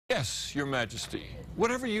Yes, Your Majesty.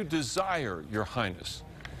 Whatever you desire, Your Highness.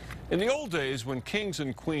 In the old days, when kings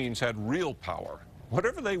and queens had real power,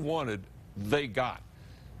 whatever they wanted, they got.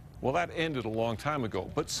 Well, that ended a long time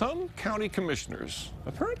ago, but some county commissioners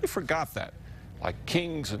apparently forgot that. Like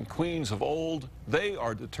kings and queens of old, they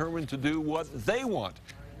are determined to do what they want,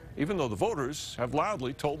 even though the voters have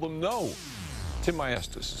loudly told them no. Tim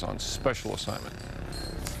Maestas is on special assignment.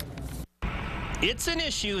 It's an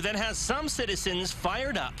issue that has some citizens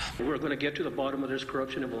fired up. We're going to get to the bottom of this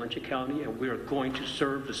corruption in Valencia County, and we are going to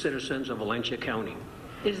serve the citizens of Valencia County.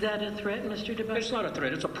 Is that a threat, Mr. DeBucci? It's not a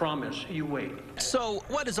threat, it's a promise. You wait. So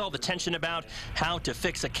what is all the tension about? How to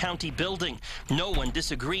fix a county building? No one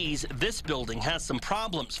disagrees this building has some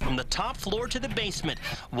problems from the top floor to the basement.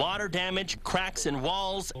 Water damage, cracks in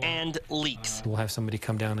walls, and leaks. We'll have somebody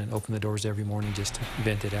come down and open the doors every morning just to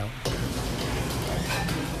vent it out.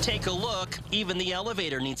 Take a look. Even the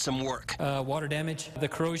elevator needs some work. Water damage, the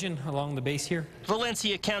corrosion along the base here.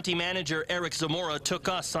 Valencia County Manager Eric Zamora took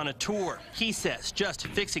us on a tour. He says just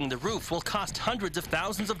fixing the roof will cost hundreds of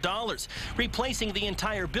thousands of dollars. Replacing the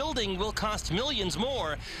entire building will cost millions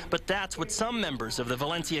more. But that's what some members of the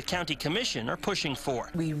Valencia County Commission are pushing for.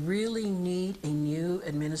 We really need a new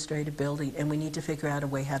administrative building, and we need to figure out a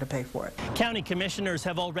way how to pay for it. County commissioners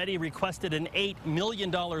have already requested an $8 million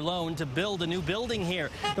loan to build a new building here.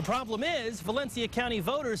 The problem is, Valencia County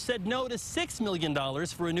voters said no to $6 million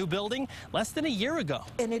for a new building less than a year ago.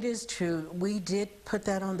 And it is true. We did put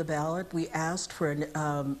that on the ballot. We asked for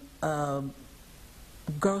a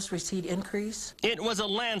gross receipt increase. It was a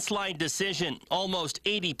landslide decision. Almost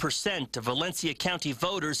 80% of Valencia County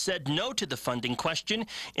voters said no to the funding question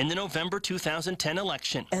in the November 2010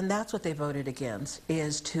 election. And that's what they voted against,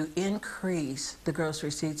 is to increase the gross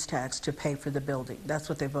receipts tax to pay for the building. That's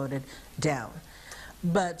what they voted down.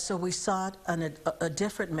 But so we sought a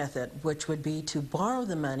different method, which would be to borrow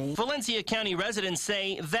the money. Valencia County residents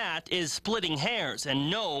say that is splitting hairs, and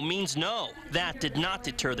no means no. That did not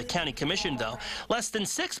deter the county commission, though. Less than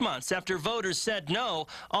 6 months after voters said no,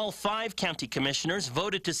 all 5 county commissioners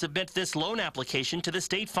voted to submit this loan application to the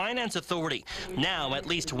State Finance Authority. Now, at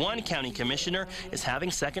least one county commissioner is having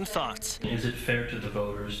second thoughts. Is it fair to the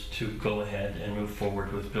voters to go ahead and move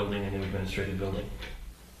forward with building a new administrative building?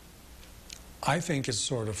 I think it's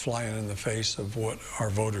sort of flying in the face of what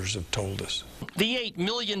our voters have told us. The $8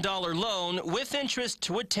 million loan with interest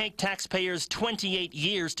would take taxpayers 28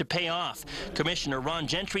 years to pay off. Commissioner Ron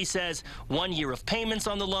Gentry says 1 year of payments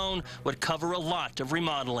on the loan would cover a lot of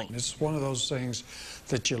remodeling. It's one of those things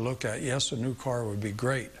that you look at. Yes, a new car would be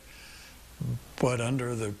great, but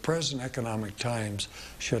under the present economic times,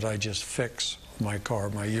 should I just fix my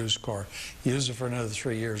car, my used car, use it for another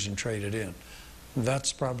 3 years and trade it in?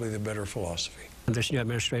 That's probably the better philosophy. This new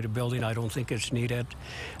administrative building, I don't think it's needed.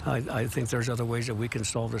 I think there's other ways that we can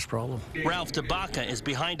solve this problem. Ralph Tabaka is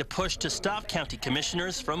behind a push to stop county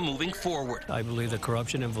commissioners from moving forward. I believe the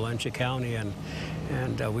corruption in Valencia County, and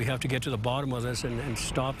we have to get to the bottom of this and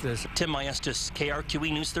stop this. Tim Maestas,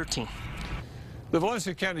 KRQE News 13. The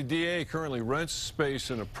Valencia County DA currently rents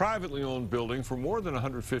space in a privately owned building for more than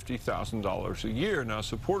 $150,000 a year. Now,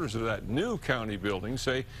 supporters of that new county building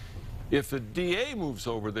say if the DA moves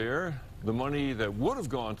over there, the money that would have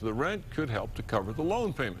gone to the rent could help to cover the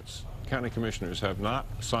loan payments. County commissioners have not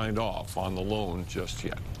signed off on the loan just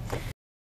yet.